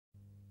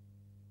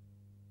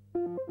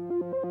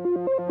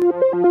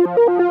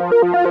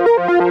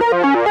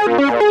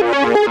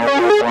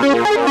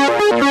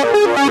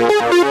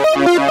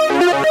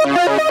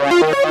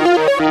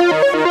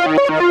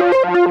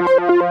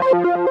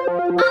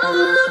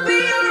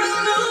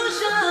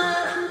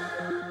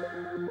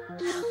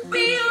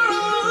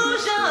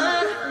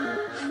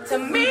to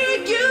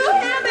make you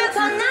happy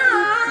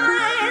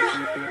tonight.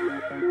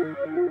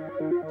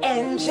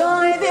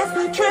 Enjoy this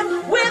trip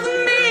with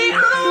me.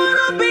 I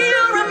wanna be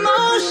your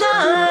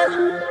emotion.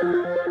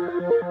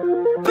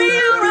 Be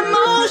your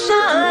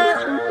emotion.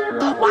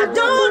 Why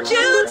don't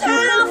you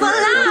turn off the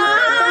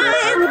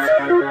lights?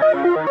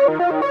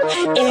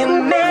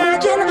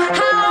 Imagine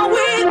how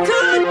we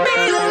could be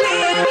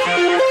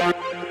living.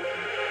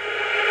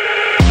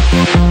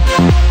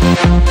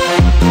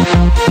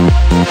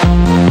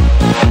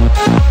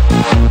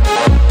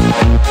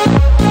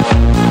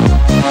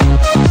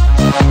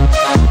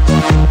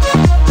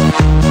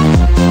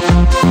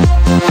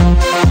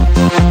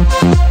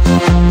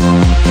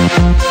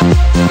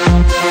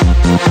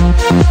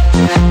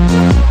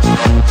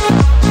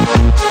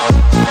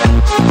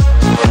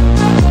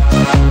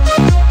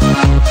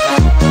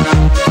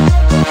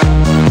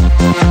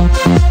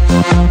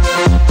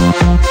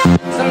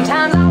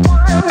 Sometimes I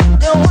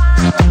wonder why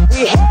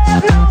we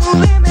have no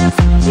limits.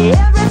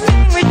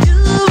 Everything we do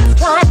is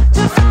try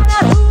to find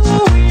out who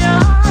we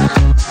are.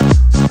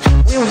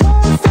 We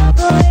won't stop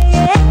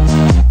playing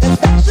the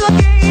special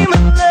game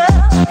of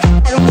love.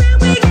 And when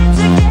we get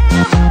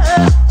together,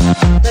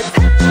 the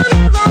time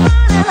is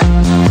running.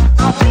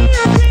 I'll be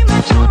a dream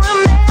that you'll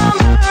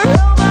remember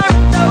over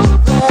and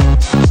over.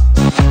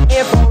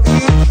 If only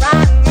you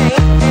try me,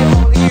 if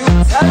only you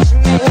touch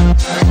me,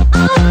 I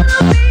wanna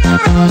be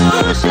your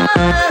illusion.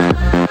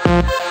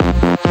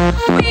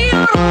 Be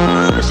your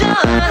illusion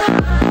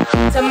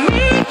to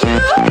make you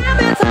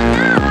happy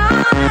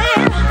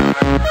tonight.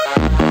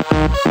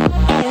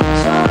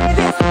 Enjoy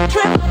this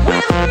trip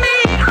with me.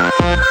 I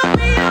wanna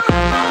be your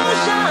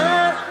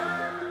emotion.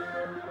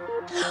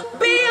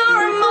 Be your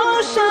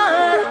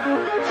emotion.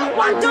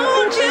 Why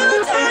don't you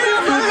tell